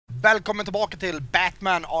Välkommen tillbaka till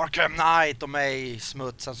Batman Arkham Knight och mig,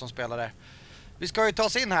 smutsen som spelare. Vi ska ju ta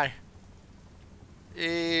oss in här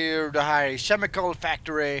i det här Chemical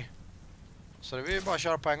Factory. Så det vill vi bara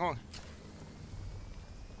köra på en gång.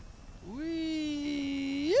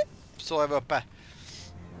 Så är vi uppe.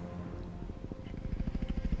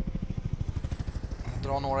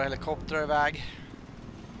 Dra några helikoptrar iväg.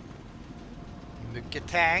 Mycket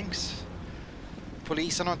tanks.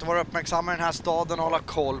 Polisen har inte varit uppmärksamma i den här staden och hålla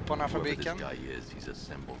koll på den här fabriken.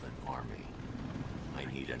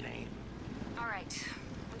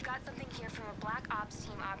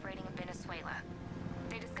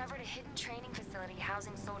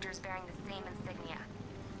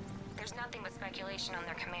 There's nothing but speculation on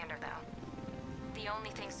their commander, though. The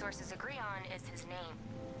only thing sources agree on is his name.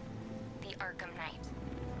 The Arkham Knight.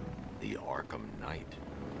 The Arkham Knight?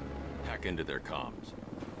 Hack into their comms.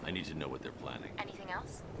 I need to know what they're planning. Anything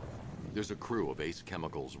else? There's a crew of Ace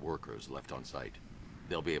Chemicals workers left on site.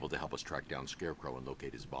 They'll be able to help us track down Scarecrow and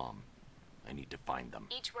locate his bomb. I need to find them.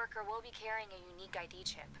 Each worker will be carrying a unique ID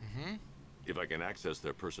chip. If I can access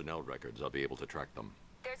their personnel records, I'll be able to track them.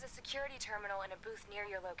 There's a security terminal in a booth near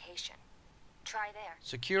your location. Try there.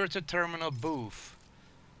 Security terminal booth.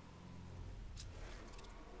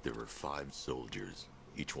 There are 5 soldiers,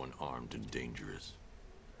 each one armed and dangerous.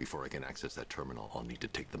 Before I can access that terminal, I'll need to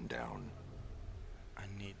take them down.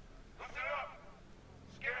 Listen up!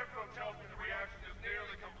 Scarecrow tells me the reaction is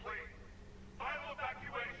nearly complete. Final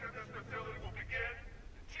evacuation of this facility will begin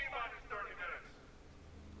in T-minus 30 minutes.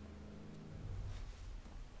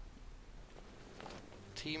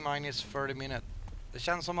 T-minus 30 minutes. Det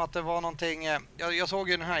känns som att det var någonting... Jag såg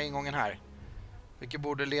ju den här ingången här. Vilket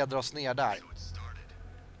borde leda oss ner där.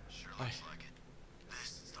 Oj.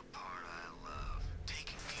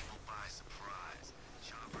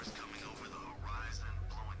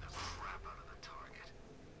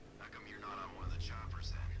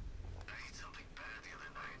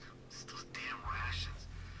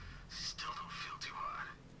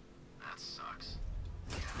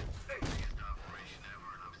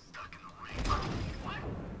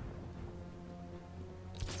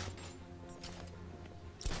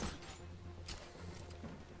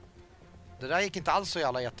 Det där gick inte alls så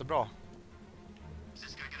jättebra.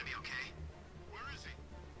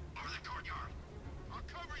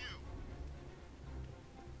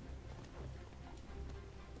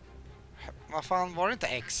 Vad fan, var det inte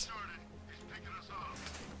X?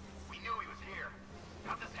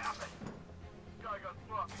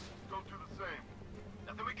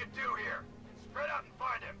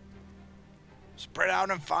 Spread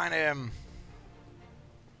out and find him.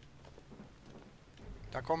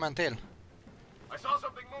 Där kommer en till. I saw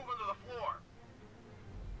something move under the floor.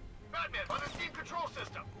 Batman, on the steam control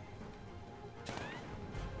system.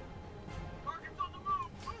 Target's on the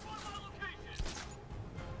move. Move on my location.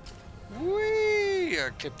 Wee!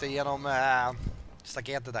 Jag klippte igenom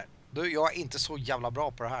staketet där. Du, jag är inte så jävla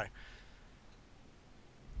bra på det här.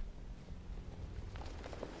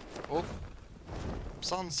 Oh.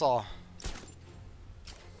 Sansa.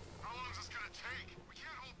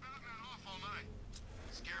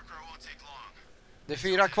 Det är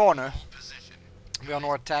 4 kvar nu. Vi har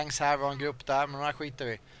några tanks här, vi har en grupp där, men de här skiter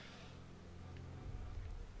vi.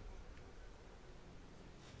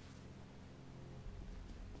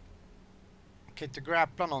 Jag kan inte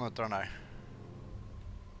grappla någon av den här.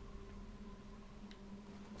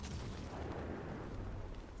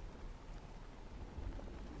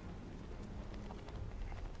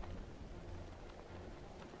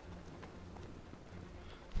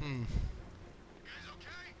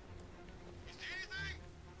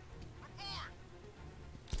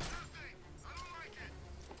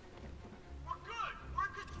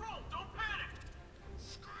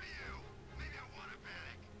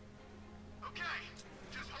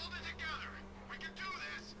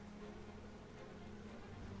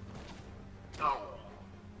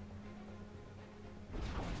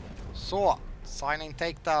 Så, signing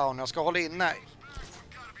takedown. Jag ska hålla inne.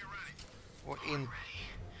 Och in...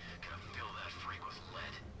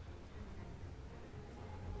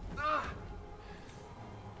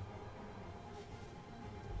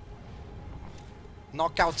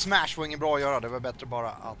 Knockout smash var inget bra att göra. Det var bättre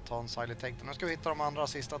bara att ta en silent takedown. Nu ska vi hitta de andra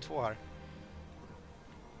sista 2 här.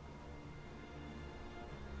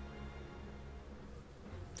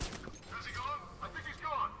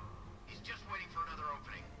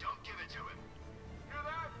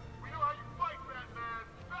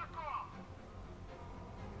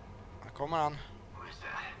 Kommer han?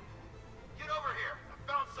 Get over here. I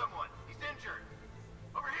found someone. He's injured.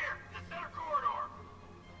 Over here, in the center corridor.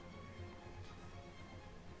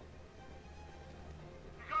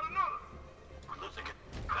 You got enough?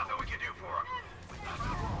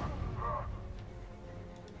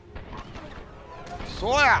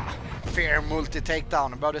 Såja! Fair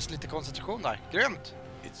multi-takedown. Det behövdes lite koncentration där. Grymt!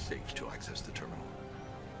 It's safe to access the terminal.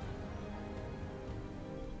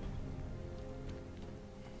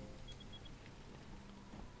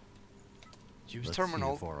 Use Let's terminal.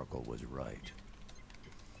 see if Oracle was right.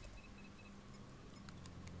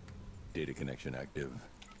 Data connection active.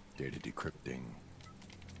 Data decrypting.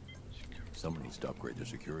 Someone needs to upgrade their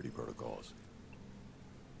security protocols.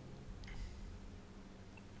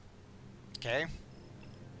 Okay.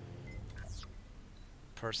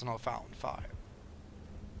 Personal found 5.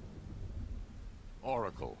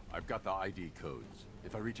 Oracle, I've got the ID codes.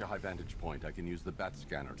 If I reach a high vantage point, I can use the bat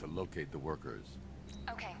scanner to locate the workers.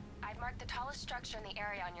 Okay, I've marked the tallest structure in the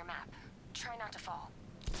area on your map. Try not to fall.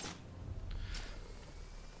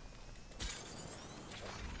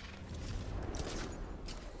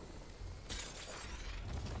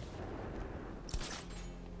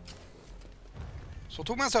 Så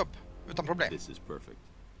tog man sig upp utan problem. This is perfect.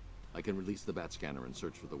 I can release the bat scanner and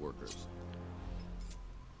search for the workers.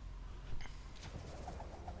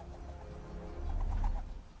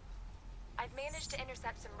 I've managed to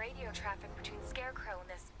intercept some radio traffic between Scarecrow and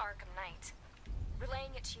this Arkham Knight.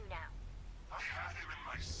 Relaying it to you now. I had him in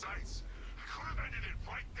my sights. I could have ended it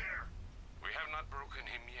right there. We have not broken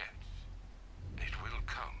him yet. It will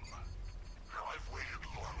come. Now I've waited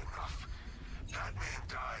long enough. Batman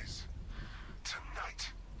dies.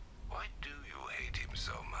 Tonight. Why do you hate him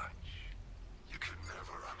so much? You can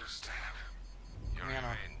never understand. Your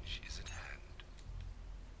Mina. revenge is at hand.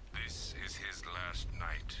 This is his last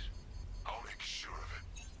night. I'll make sure of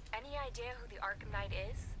it. Any idea who the Arkham Knight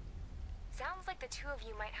is? Sounds like the two of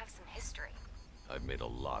you might have some history. I've made a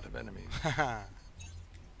lot of enemies.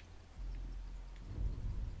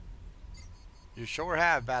 You sure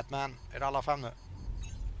have, Batman. Är det alla 5 nu?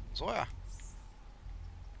 Så ja.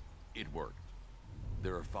 It worked.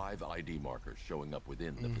 There are 5 ID markers showing up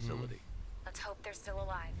within the facility. Let's hope they're still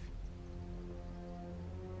alive.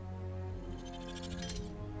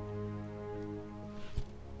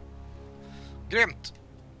 Grymt!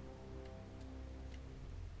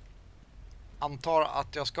 Antar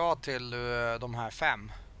att jag ska till de här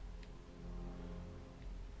 5.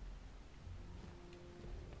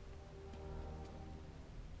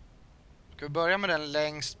 Ska vi börja med den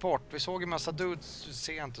längst bort? Vi såg en massa dudes, vi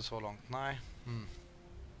ser inte så långt. Nej.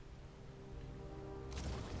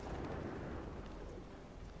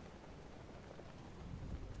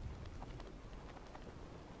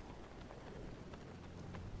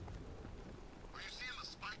 Were you seeing the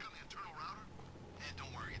spike on the internal router?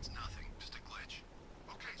 Don't worry, it's nothing. Just a glitch.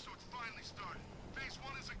 Okay, so it's finally started. Phase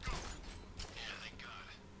 1 is a go. Yeah, thank God.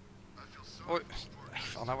 I feel so Oj, nej,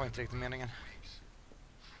 fan, det var inte riktigt meningen.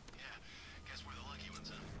 Yeah, guess we're the lucky ones,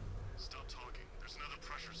 huh? Stop talking. There's another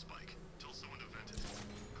pressure spike. Tell someone to vent it.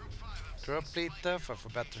 Group 5 Dra upp lite för att få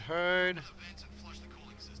bättre höjd. the vents and flush the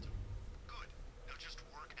cooling system. Good. Now just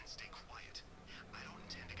work and stay quiet. I don't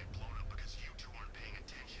intend to get blown up because you two aren't paying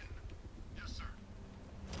attention. Yes, sir.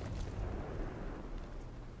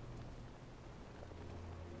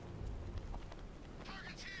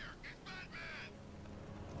 Target's here. It's Batman.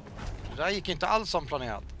 Det där gick inte alls som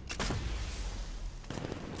planerat.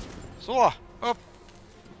 Så, upp!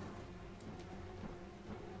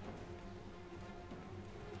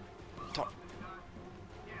 Ta.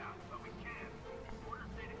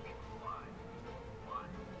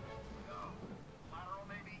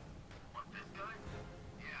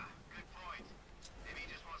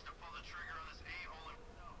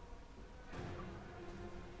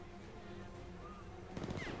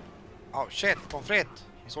 Oh shit, pommes frites.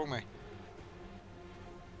 Han såg mig.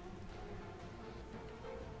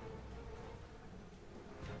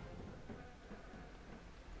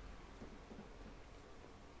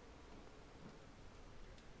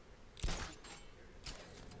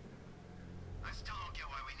 I still don't get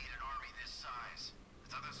why we need an army this size. I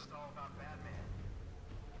thought this was all about Batman.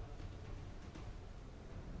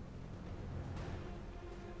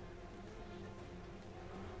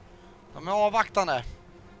 De är avvaktande.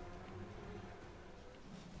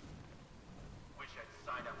 Wish I'd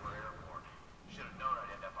signed up for airborne. Should have known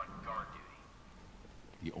I'd end up on guard duty.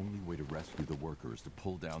 The only way to rescue the worker is to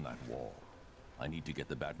pull down that wall. I need to get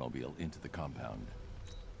the Batmobile into the compound.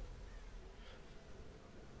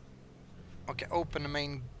 Okej, open the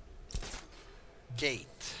main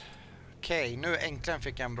gate. Okej, nu äntligen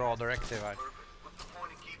fick jag en bra directive här. What's the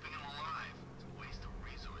point of keeping him alive? It's a waste of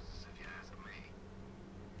resources if you ask me.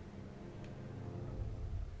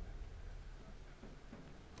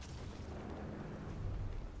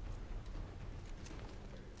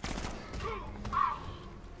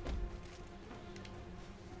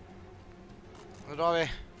 Nu drar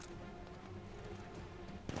vi.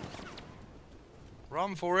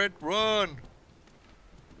 Run for it, run!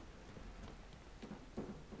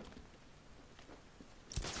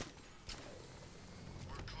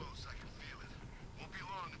 We're close, I can feel it. Won't be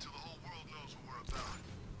long until the whole world knows what we're about.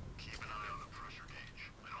 Keep an eye on the pressure gauge.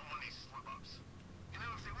 I don't want any slip-ups. You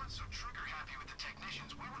know, if they weren't so trigger-happy with the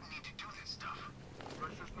technicians, we wouldn't need to do this stuff.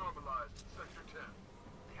 Pressure's normalized in Sector 10.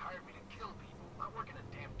 They hired me to kill people, not work in a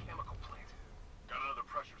damn chemical plant. Got another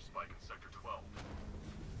pressure spike in Sector 12.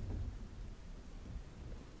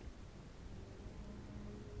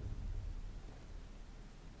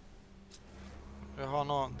 Vi har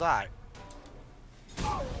någon där.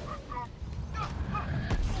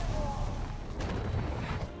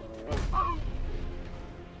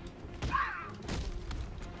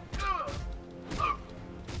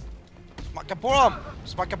 Smacka på dem!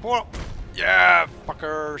 Smacka på dem! Yeah,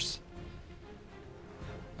 fuckers!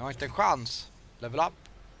 Jag har inte en chans. Level up.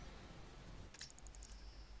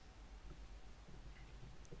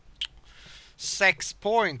 Sex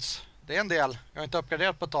points. Det är en del. Jag har inte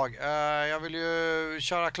uppgraderat på ett tag. Jag vill ju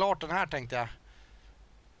köra klart den här tänkte jag.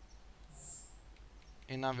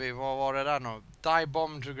 Innan vi... Vad var det där nu? Die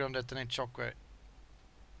bomb to ground detonate shockwave.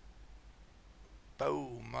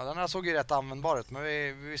 Boom. Ja, den här såg ju rätt användbar ut. Men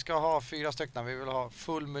vi ska ha 4 stycken. Vi vill ha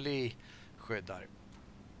full melee skydd där.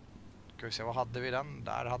 Ska vi se, vad hade vi den?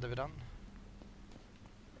 Där hade vi den.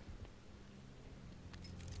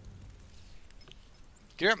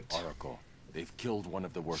 Grymt. Oracle, they've killed one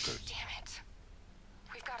of the workers. Damn it.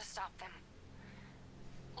 We've got to stop them.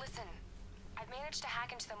 Listen, I've managed to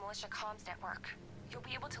hack into the militia comms network. You'll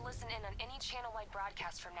be able to listen in on any channel-wide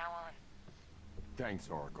broadcast from now on. Thanks,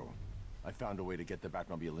 Oracle. I found a way to get the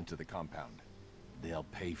Batmobile into the compound. They'll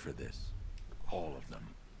pay for this. All of them.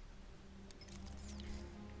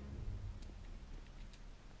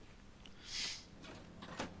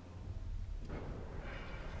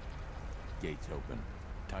 Gates open.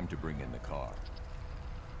 Time to bring in the car.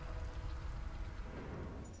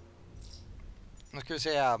 Nu ska vi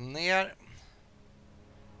se, ner.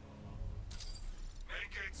 Main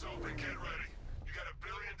gate's open, get ready. You got $1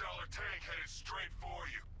 billion tank headed straight for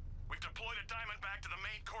you. We've deployed a diamond back to the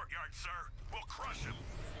main courtyard, sir. We'll crush him.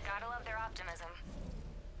 Gotta love their optimism.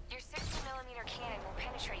 Your 60mm cannon will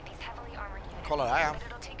penetrate these heavily armored units, Kolla där, ja. but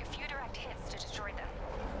it'll take a few direct hits to destroy them.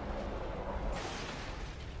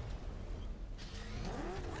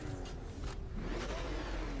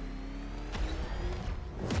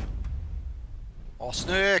 Åh,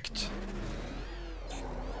 snyggt!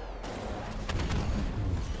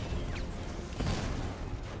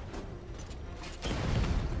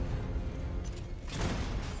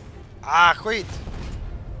 Ah, skit!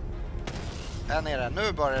 Där nere,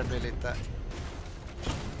 nu börjar det bli lite...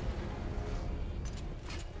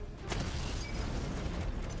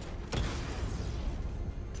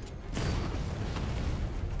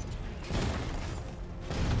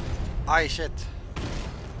 Aj, shit!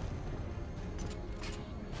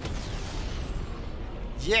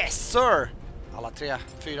 Yes, sir! Alla 3,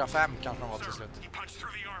 4, 5 kanske de var till slut. He punched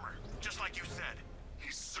through the armor, just like you said.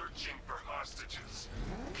 He's searching for hostages.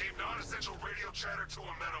 Keep non-essential radio chatter to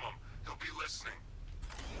a minimum. He'll be listening.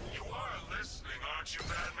 You are listening, aren't you,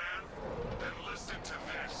 Batman? Then listen to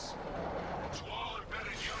this. To all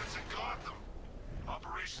embedded units in Gotham,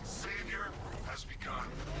 Operation Savior has begun.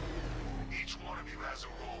 Each one of you has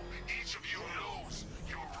a role. Each of you knows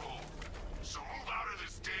your role. So move out of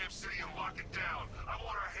this damn city and lock it down. I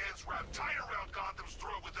want our hands wrapped tight around Gotham's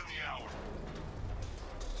throat within the hour.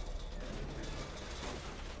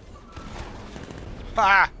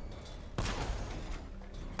 Ha!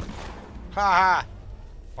 Ha!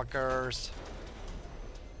 Fuckers.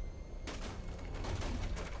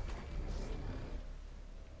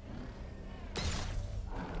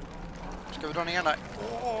 Ska vi dra ner där?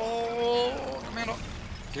 Åh, kom igen då.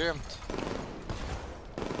 Grymt.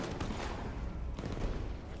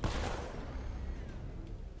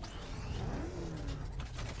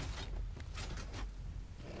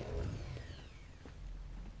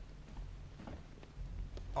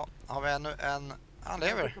 Ja, har vi ännu en... Han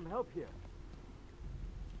lever.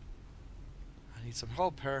 I need some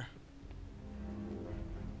help here.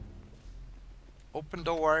 Open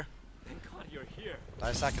door. Thank God you're here. Det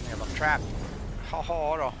här är säkert en jävla trap.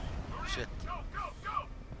 Haha då. Shit.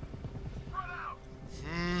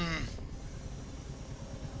 Mm.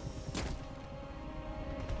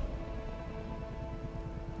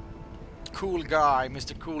 Cool guy,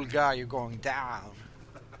 Mr. Cool Guy, you're going down.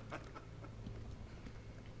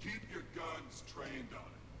 Keep your guns trained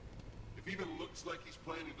on it. If even looks like he's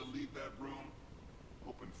planning to leave that room,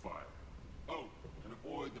 open fire. Oh, and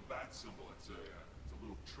avoid the bat symbol. It's a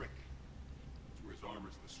little trick. It's where his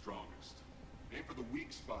armor's the strongest. Aim for the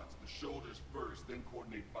weak spots, the shoulders first, then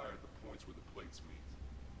coordinate fire at the points where the plates meet.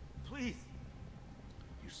 Please.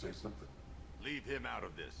 You say something? Leave him out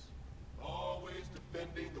of this. Always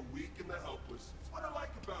defending the weak and the helpless. That's what I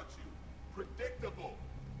like about you. Predictable.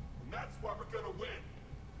 And that's why we're gonna win.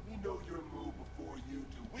 We know your move before you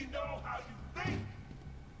do. We know how you think!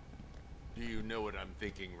 Do you know what I'm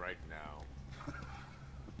thinking right now?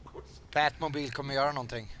 Of course. Batmobil kommer göra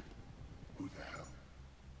någonting. Who the hell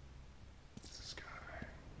is this guy?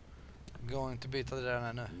 Går inte byta det där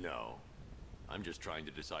ännu. No. I'm just trying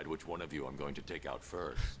to decide which one of you I'm going to take out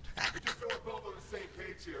first. Just so we're both on the same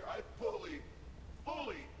page here, I fully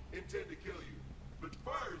intend to kill you. But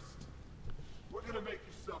first, we're gonna make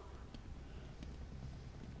you suffer.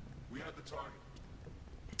 We have the target.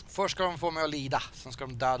 Först ska de få mig att lida, sen ska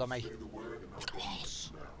de döda mig. Say the word and I'll get you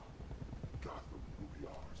smell. Gotham will be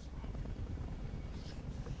ours.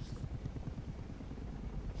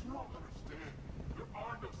 You don't understand. There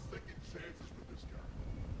are no second chances with this guy.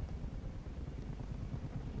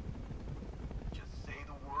 Just say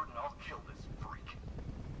the word and I'll kill this freak.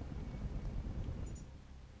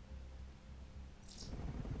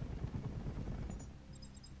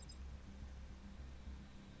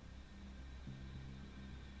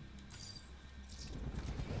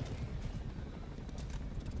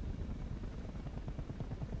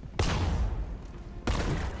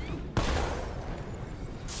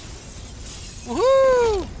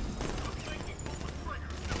 Woohoo!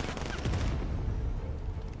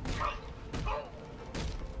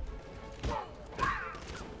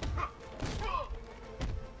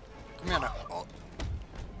 Kom igen nu. Åh.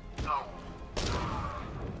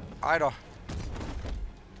 Aj då.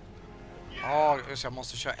 Ja, just jag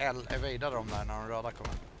måste köra L evada dem där när de röda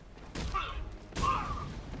kommer.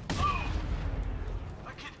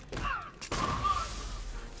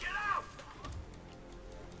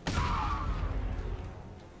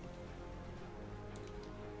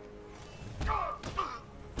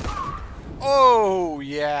 Oh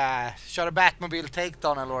yeah! Körde Batmobile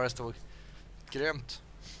takedown eller vad det stod. Grymt.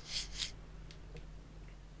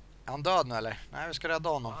 Är han död nu eller? Nej, vi ska rädda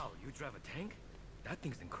honom. Wow, you drive a tank? That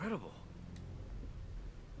thing's incredible.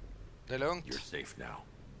 Det är lugnt. You're safe now.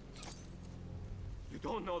 You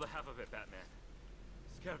don't know the half of it, Batman.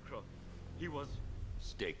 Scarecrow, he was...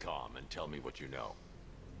 Stay calm and tell me what you know.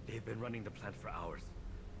 They've been running the plant for hours.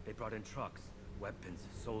 They brought in trucks, weapons,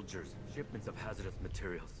 soldiers, shipments of hazardous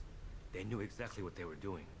materials. They knew exactly what they were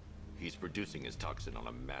doing. He's producing his toxin on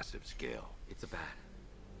a massive scale. It's bad.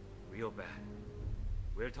 Real bad.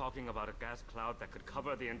 We're talking about a gas cloud that could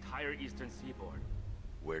cover the entire eastern seaboard.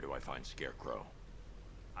 Where do I find Scarecrow?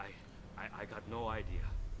 I got no idea.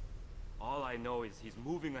 All I know is he's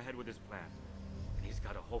moving ahead with his plan. And he's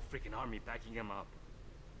got a whole freaking army backing him up.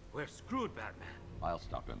 We're screwed, Batman. I'll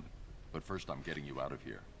stop him. But first I'm getting you out of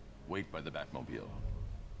here. Wait by the Batmobile.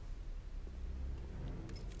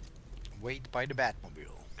 Wait by the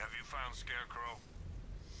Batmobile. Have you found Scarecrow?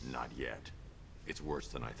 Not yet. It's worse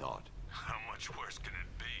than I thought. How much worse can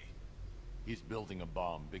it be? He's building a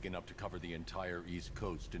bomb big enough to cover the entire East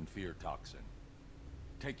Coast in fear toxin.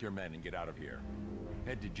 Take your men and get out of here.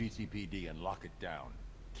 Head to GCPD and lock it down.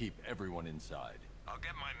 Keep everyone inside. I'll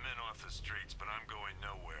get my men off the streets, but I'm going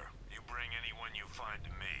nowhere. You bring anyone you find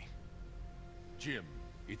to me. Jim,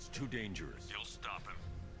 it's too dangerous. You'll stop him.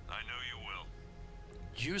 I know you will.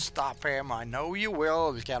 You stop him, I know you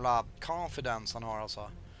will. Vilka jävla confidence han har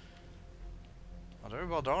alltså. Ja, då är det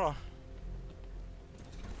bara att dra då.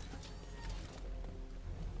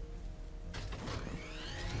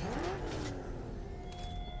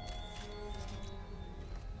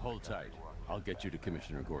 Hold tight. I'll get you to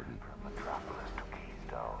Commissioner Gordon. Metropolis to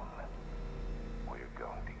Keystone. We're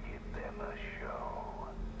going to give them a show.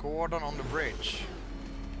 Gordon on the bridge.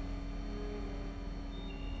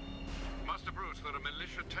 Master Bruce, there are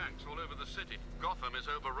militia tanks all over the city. Gotham is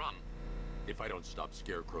overrun. If I don't stop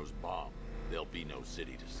Scarecrow's bomb, there'll be no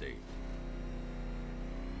city to save.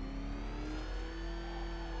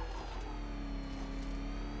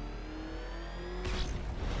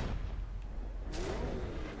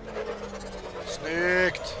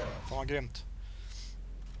 Snyggt! Fan vad grymt.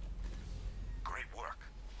 Great work.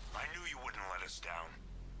 I knew you wouldn't let us down.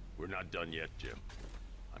 We're not done yet, Jim.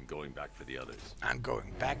 I'm going back for the others. I'm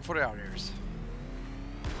going back for the others.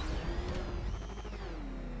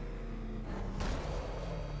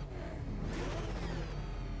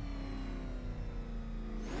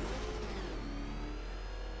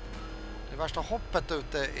 Det värsta hoppet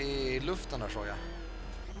ute i luften där såg jag.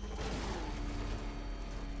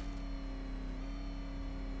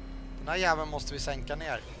 Den här jäveln måste vi sänka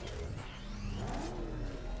ner.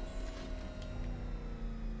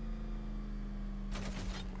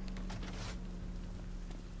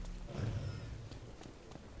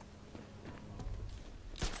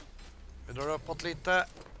 Vi drar uppåt lite.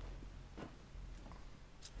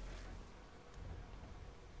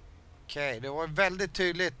 Okej, det var väldigt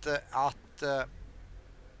tydligt att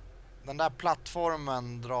den där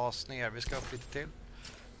plattformen dras ner. Vi ska upp lite till.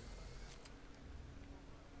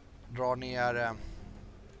 Drar ner,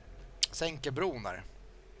 sänker bron där.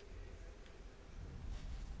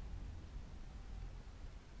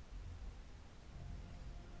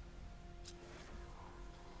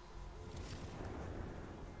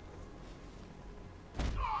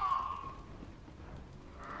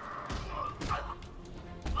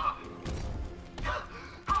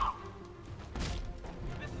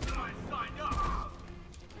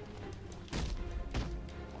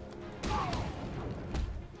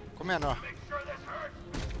 Kom igen då.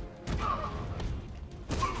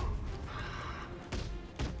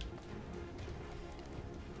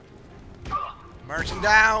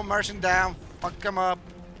 Merging down, fuck them up.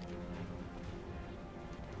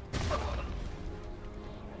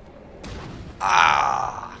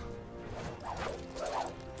 Ah!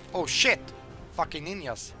 Oh shit! Fucking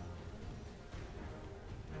ninjas.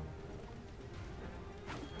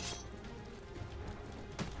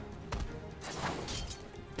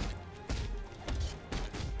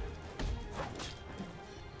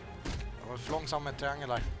 Jag var för långsam med triangel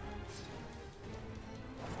där.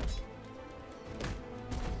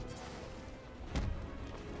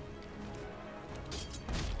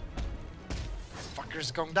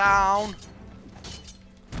 Fuckers going down.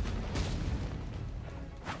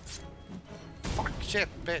 Fuck shit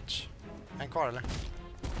bitch. En kvar eller?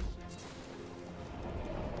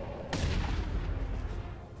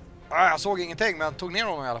 Ah, jag såg ingenting men jag tog ner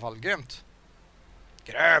honom i alla fall. Grymt.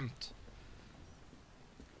 Grymt.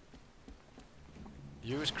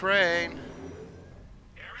 Use crane.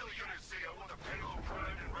 Aerial units say I want the payload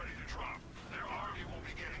primed and ready to drop. Their army won't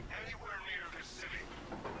be getting anywhere near this city.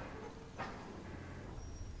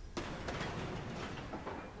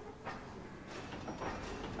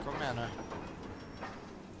 Kom igen nu.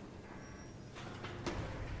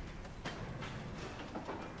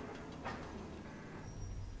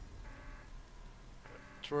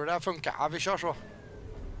 Tror du det här funkar? Ja, vi kör så.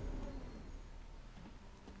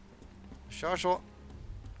 Kör så.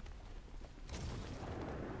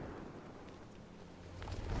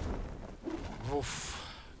 Woof.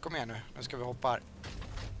 Kom igen nu. Nu ska vi hoppa här.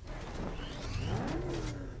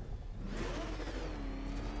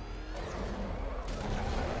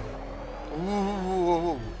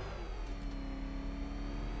 Oh.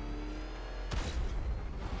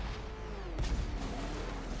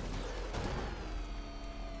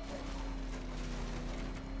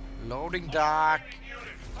 Loading dock.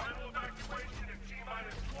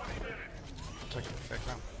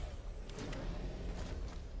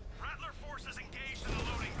 Rattler forces engaged in the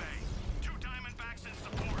loading bay. 2 Diamondbacks in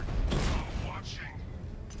support. Watching.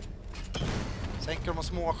 Sänker de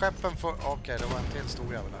små skeppen för... Okej, det var en till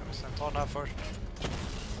stor jävel där. Sen tar den här först.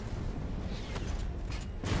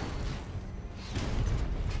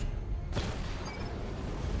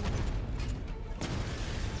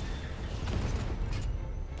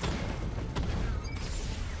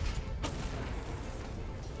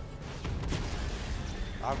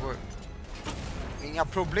 Inga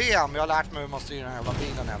problem, jag har lärt mig hur man styr den här jävla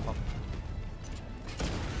bilen i alla fall.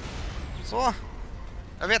 Så.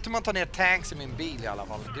 Jag vet hur man tar ner tanks i min bil i alla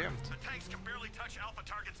fall. Grymt. The tanks can barely touch Alpha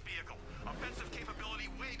Target's vehicle. Offensive capability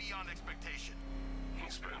way beyond expectation.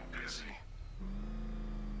 He's been busy.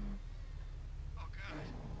 Oh god,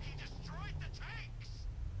 he destroyed the tanks!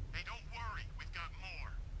 Hey, don't worry, we've got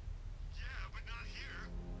more. Yeah, but not here.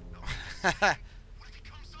 No, what if he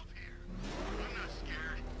comes up here? I'm not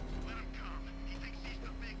scared. Let him come. He thinks he's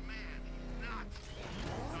the big man. He's not.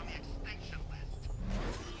 He's on the extinction list.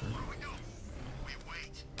 What do? We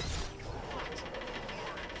wait.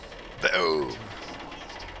 Boom.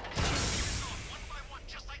 One by one,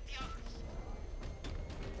 just like the others.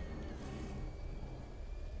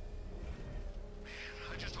 Man,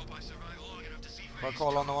 I just hope I survive long enough to see. Bara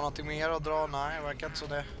kolla om det var något mer att dra. Nej, det verkar inte så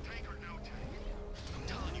det. Tank or no tank, I'm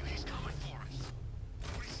telling you, he's coming for us.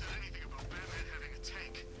 Nobody said anything about Batman having a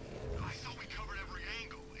tank. I thought we covered every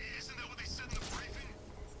angle. Isn't that what they said in the briefing?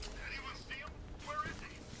 Anyone see him? Where is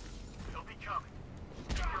he? He'll be coming.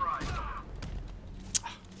 Keep your eyes open.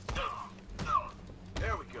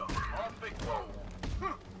 There we go. All big roll.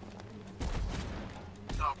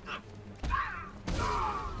 Stop them.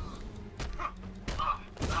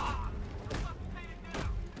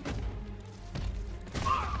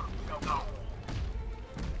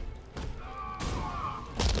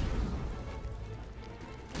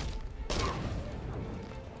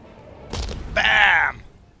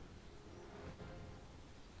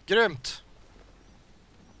 Grymt!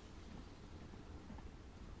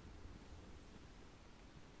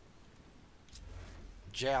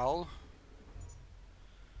 Gel.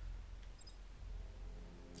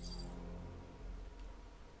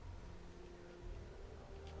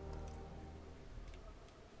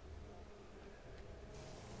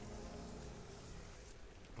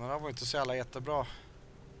 Men det var inte så jävla jättebra.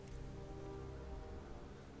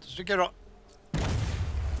 Så tycker jag då.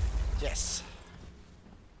 Yes.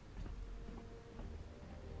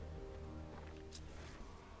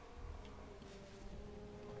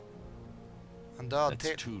 En död That's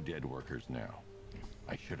till. 2 dead workers now.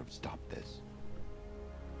 I should have stopped this.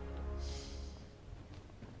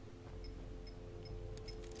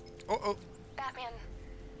 Oh. Batman,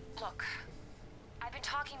 look. I've been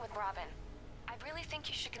talking with Robin. I really think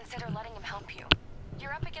you should consider letting him help you.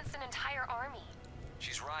 You're up against an entire army.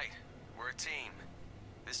 She's right. We're a team.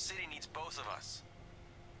 This city needs both of us.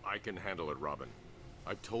 I can handle it, Robin.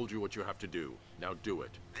 I've told you what you have to do. Now do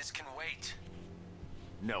it. This can wait.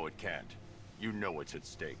 No, it can't. You know what's at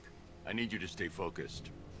stake. I need you to stay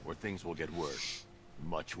focused, or things will get worse.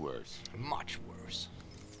 Much worse. Much worse.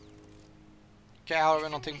 Okej, har vi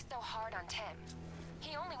Don't någonting? be so hard on Tim.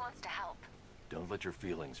 He only wants to help. Don't let your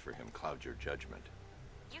feelings for him cloud your judgment.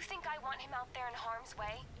 You think I want him out there in harm's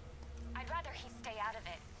way? I'd rather he stay out of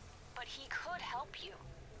it. But he could help you.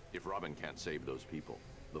 If Robin can't save those people,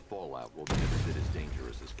 the fallout will be every bit as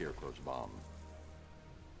dangerous as Scarecrow's bomb.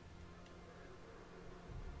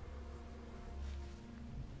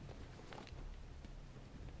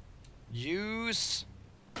 Ljus.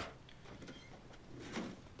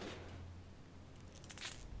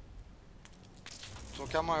 Så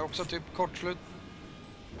kan man ju också typ kortsluta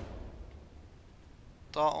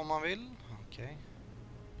om man vill. Okej.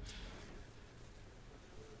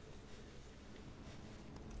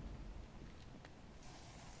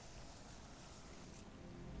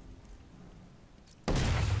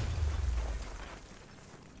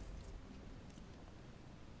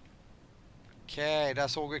 Okej, där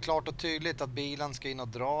såg vi klart och tydligt att bilen ska in och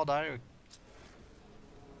dra där.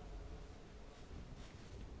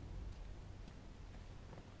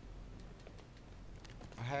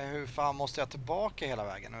 Hur fan måste jag tillbaka hela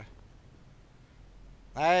vägen nu?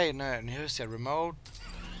 Nej, nu ser jag remote.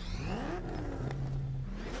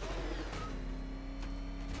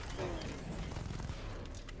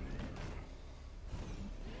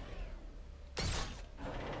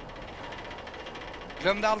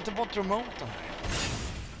 Glömde alltid bort remoten här.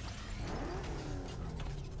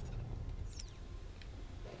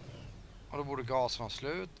 Och då borde gasen ha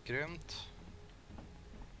slut. Grymt.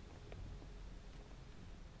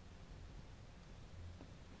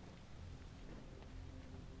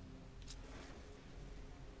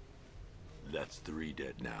 That's 3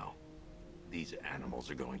 dead now. These animals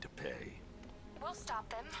are going to pay. We'll stop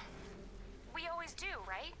them. We always do,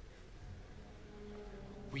 right?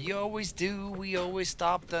 We always do, we always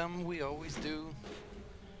stop them, we always do.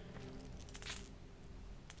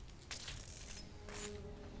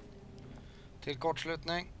 Till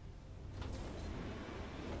kortslutning.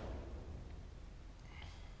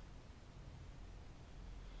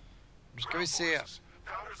 Nu ska vi se.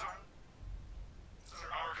 Powders are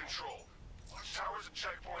under our control. Watch towers and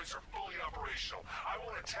checkpoints are fully operational. I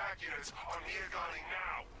want attack units on Miagani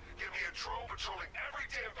now. Give me a drone patrolling every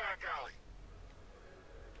damn back alley.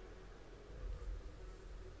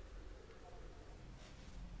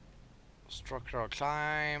 Structural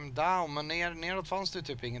climb down, men neråt fanns det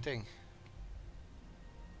typ ingenting.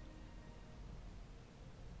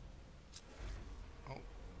 Oh,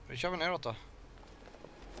 vi kör väl neråt då.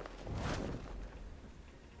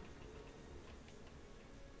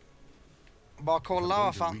 Bara kolla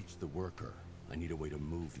vad fan. reach the worker, I need a way to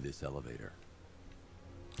move this elevator.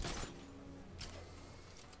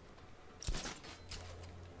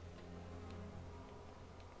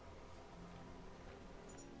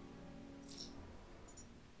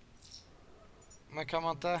 Men kan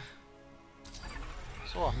man inte...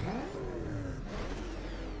 Så.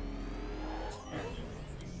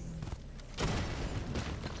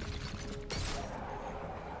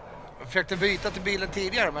 Jag försökte byta till bilen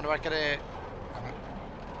tidigare, men det verkade...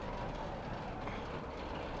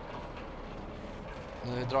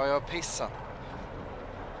 Nu drar jag upp hissen.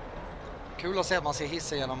 Kul att se att man ser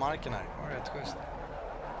hissen genom marken här. Det var rätt schysst.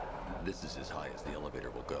 This is as high as the elevator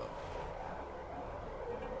will go.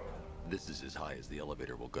 This is as high as the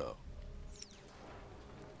elevator will go.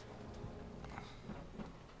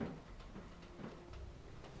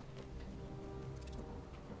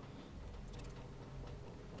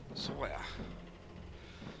 Så ja.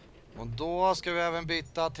 Och då ska vi även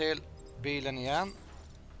byta till bilen igen.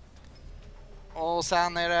 Och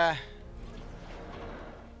sen är det...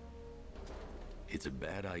 It's a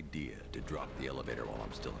bad idea to drop the elevator while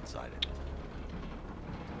I'm still inside it.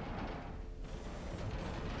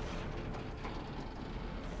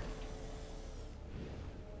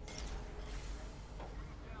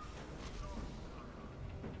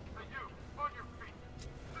 Hey, you! On your feet!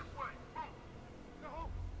 This way! Move! No!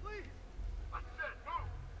 Please! I said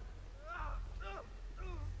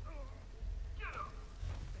move! Get up!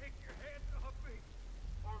 Take your hands off me!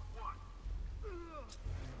 Or what? You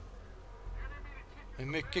need me to keep Det är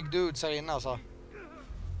mycket dudes här inne alltså. You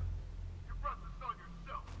brought this on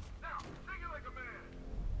yourself. Now, take it like a man.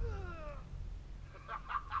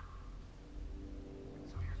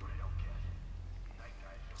 So here's what I don't get. That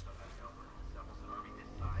guy shows up at Albert and assembles an army this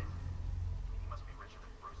size. He must be richer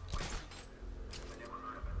than Bruce Wayne. I never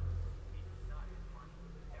heard of him. He's not his money.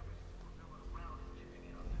 Every supervillain around is chipping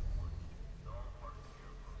in on this one. It's all part of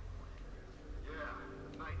Scarecrow's plan. Yeah,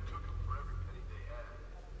 the Knight took him for every penny they had.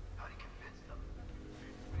 How'd he convince them?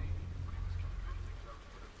 Beats me, but he was convincing them to get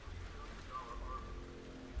a $3 billion army.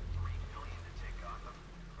 $3 billion to take Gotham?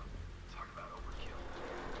 Talk about overkill.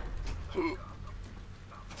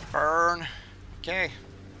 Burn. Okej.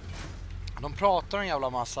 De pratar en jävla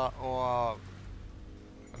massa och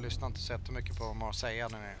jag lyssnar inte så jättemycket på vad de har att säga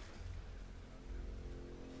nu.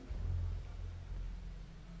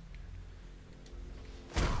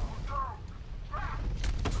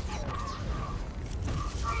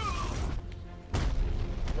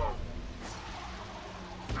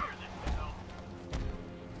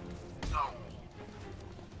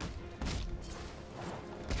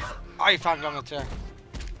 Aj, fan glömde tre.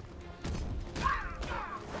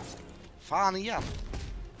 Fan igen.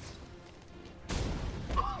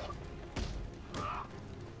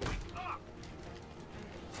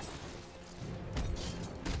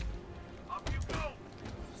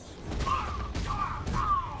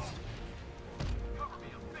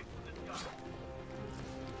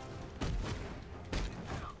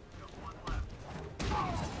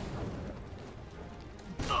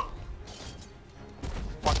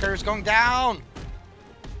 Fuckers going down.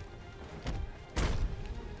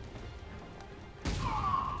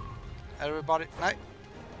 Everybody, nej.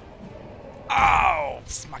 Oh,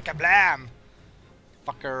 smacka blam.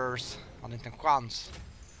 Fuckers. Hade inte en chans.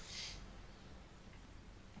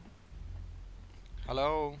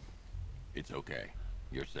 Hello. It's okay.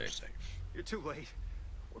 You're safe. You're too late.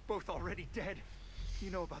 We're both already dead.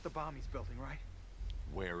 You know about the bomb he's building, right?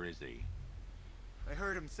 Where is he? I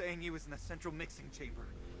heard him saying he was in the central mixing chamber.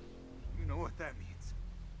 You know what that means.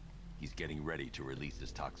 He's getting ready to release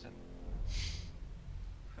his toxin.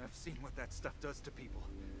 I've seen what that stuff does to people.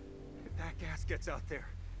 If that gas gets out there,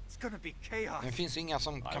 it's gonna be chaos. Det finns inga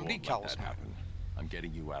som I kan bli won't let kaos that med. happen. I'm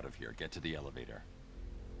getting you out of here. Get to the elevator.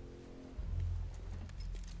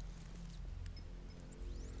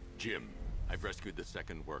 Jim, I've rescued the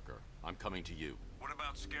second worker. I'm coming to you. What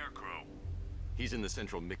about Scarecrow? He's in the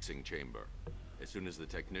central mixing chamber. As soon as the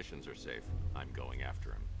technicians are safe, I'm going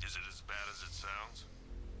after him. Is it as bad as it sounds?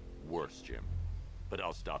 Worse, Jim. But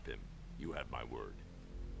I'll stop him. You have my word.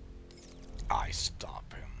 I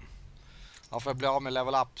stop him. Ja, för att bli av med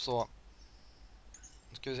level up så...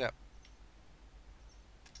 Ska vi se.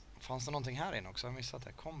 Fanns det någonting här inne också? Jag har missat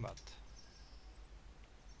det. Combat.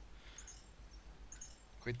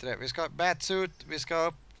 Skit i det. Vi ska batsuit. Vi ska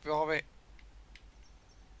upp. Vad har vi?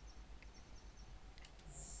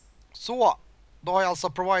 Så. Då har jag alltså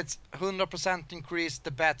provides 100% increase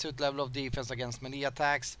the batsuit level of defense against melee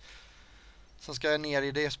attacks. Så ska jag ner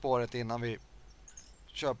i det spåret innan vi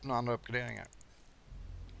köper några andra uppgraderingar.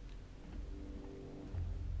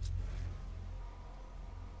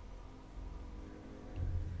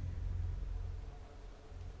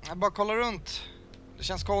 Jag bara kollar runt. Det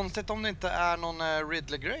känns konstigt om det inte är någon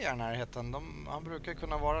Riddler-grej här i närheten. Han brukar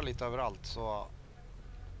kunna vara lite överallt, så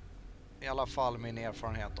i alla fall min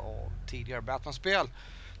erfarenhet av tidigare Batman-spel.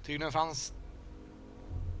 Tydligen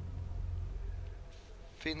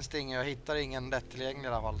finns det ingen, jag hittar ingen lättillgänglig i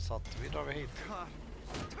alla fall, så att vi drar hit. God,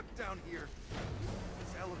 stuck down here.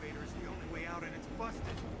 This elevator is the only way out and it's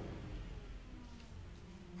busted.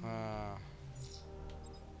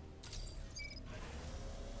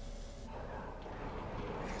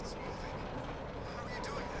 It's moving. How are you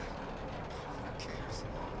doing that? Who cares?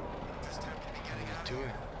 I'm just happy to be getting out of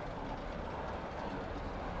here.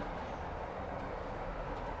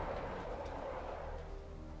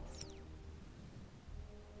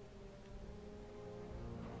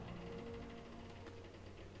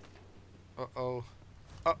 Uh-oh.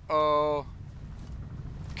 Uh-oh.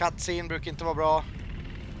 Cutscene brukar inte vara bra.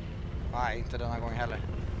 Nej, inte denna gång heller.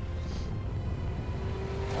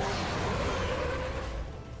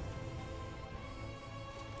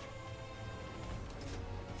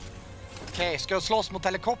 Okej, ska jag slåss mot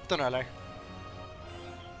helikoptern eller?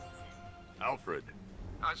 Alfred.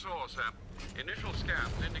 I saw, Sam. Initial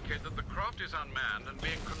scans indicate that the craft is unmanned and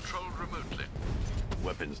being controlled remotely.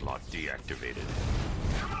 Weapons lock deactivated.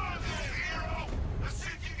 Come on then, hero! Let's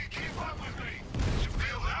see if you can keep up with me. You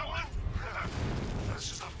feel that one? That's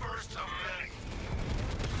just the first of many.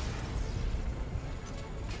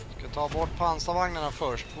 Ska ta bort pansarvagnarna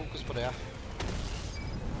först. Fokus på det.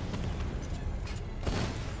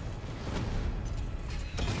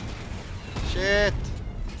 Shit!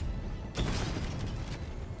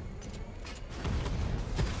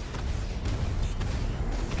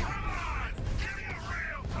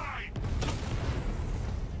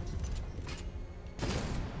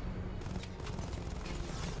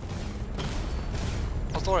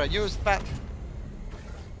 Vad står det? Used bat...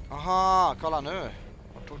 Aha, kolla nu.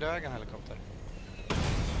 Vart tog det vägen helikopter?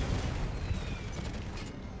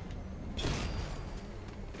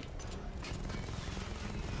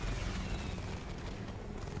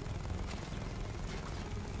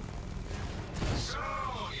 So,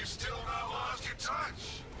 you still not lost your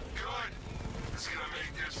touch? Good. It's gonna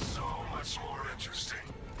make this so much more interesting.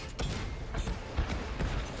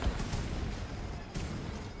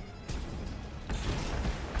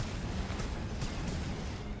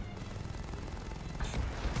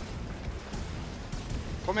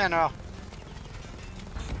 Kom igen nu då.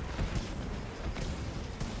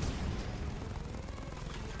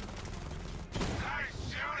 Nice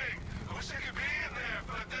shooting! I wish I could be in there,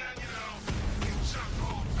 but then, you know, you just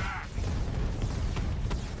pulled back.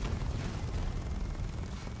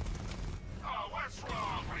 Oh, what's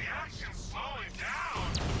wrong? Reaction's slowing down.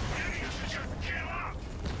 Maybe you should just get up.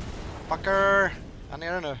 Fucker! Här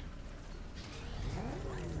nere nu.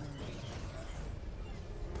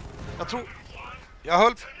 Jag tror... Jag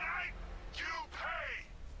höll... Tonight, you pay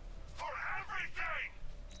for everything.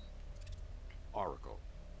 Oracle.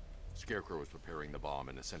 Scarecrow is preparing the bomb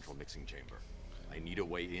in the central mixing chamber. I need a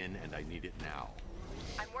way in, and I need it now.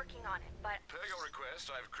 I'm working on it, but Per your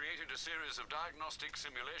request, I've created a series of diagnostic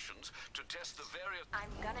simulations to test the various...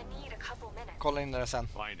 I'm gonna need a couple minutes. Kolla in det sen.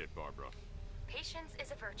 Find it, Barbara. Patience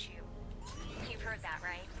is a virtue. You've heard that,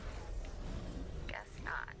 right? Guess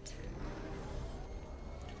not.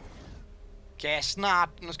 Okej, snart.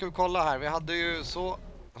 Nu ska vi kolla här. Vi hade ju så...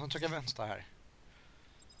 Jag trycker vänster här.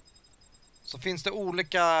 Så finns det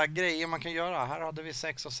olika grejer man kan göra. Här hade vi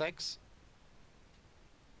 6 och 6.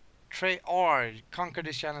 Tray R. Conquer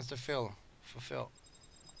the challenge to fulfill.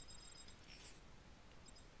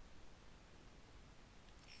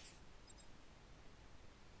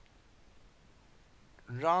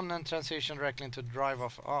 Run and transition directly into drive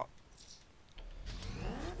off. Ah.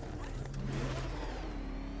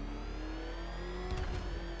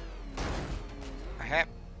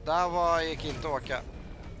 Nähä, gick inte att åka.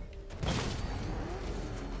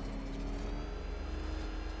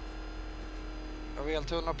 Jag var helt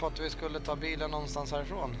hundra på att vi skulle ta bilen någonstans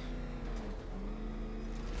härifrån.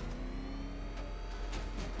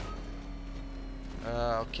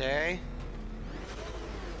 Okej.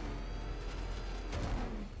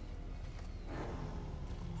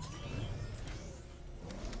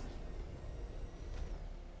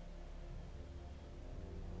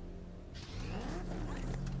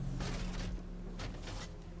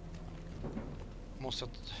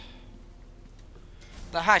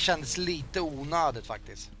 Det här kändes lite onödigt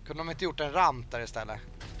faktiskt. Kunde de inte gjort en ramp där istället?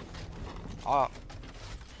 Ja.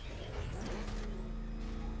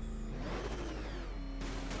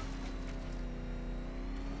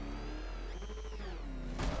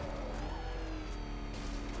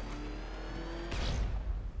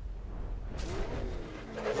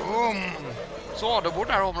 Så, då borde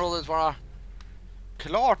det här området vara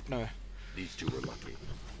klart nu. These two were lucky.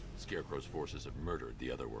 Scarecrow's forces have murdered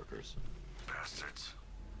the other workers. Bastards.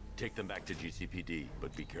 Take them back to GCPD,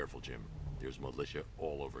 but be careful, Jim. There's militia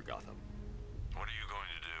all over Gotham. What are you going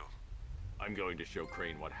to do? I'm going to show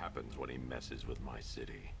Crane what happens when he messes with my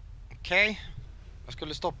city. Okej. Jag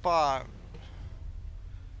skulle stoppa...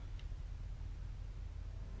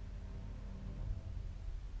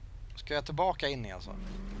 Ska jag tillbaka in i alltså?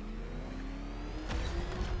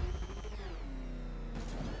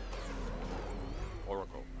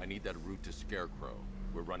 Oracle, I need that route to Scarecrow.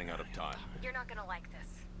 We're running out of time. You're not gonna like this.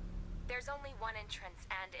 There's only one entrance,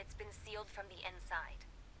 and it's been sealed from the inside.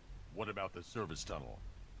 What about the service tunnel?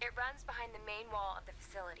 It runs behind the main wall of the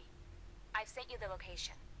facility. I've sent you the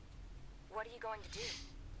location. What are you going to do?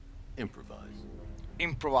 Improvise.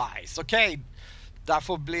 Improvise, okej. Det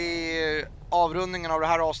får bli avrundningen av det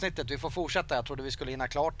här avsnittet. Vi får fortsätta, jag trodde vi skulle hinna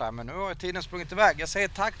klart där. Men nu har tiden sprungit iväg. Jag säger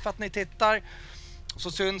tack för att ni tittar.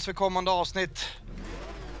 Så syns vi kommande avsnitt.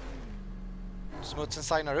 Smutsen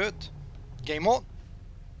signar ut. Game on!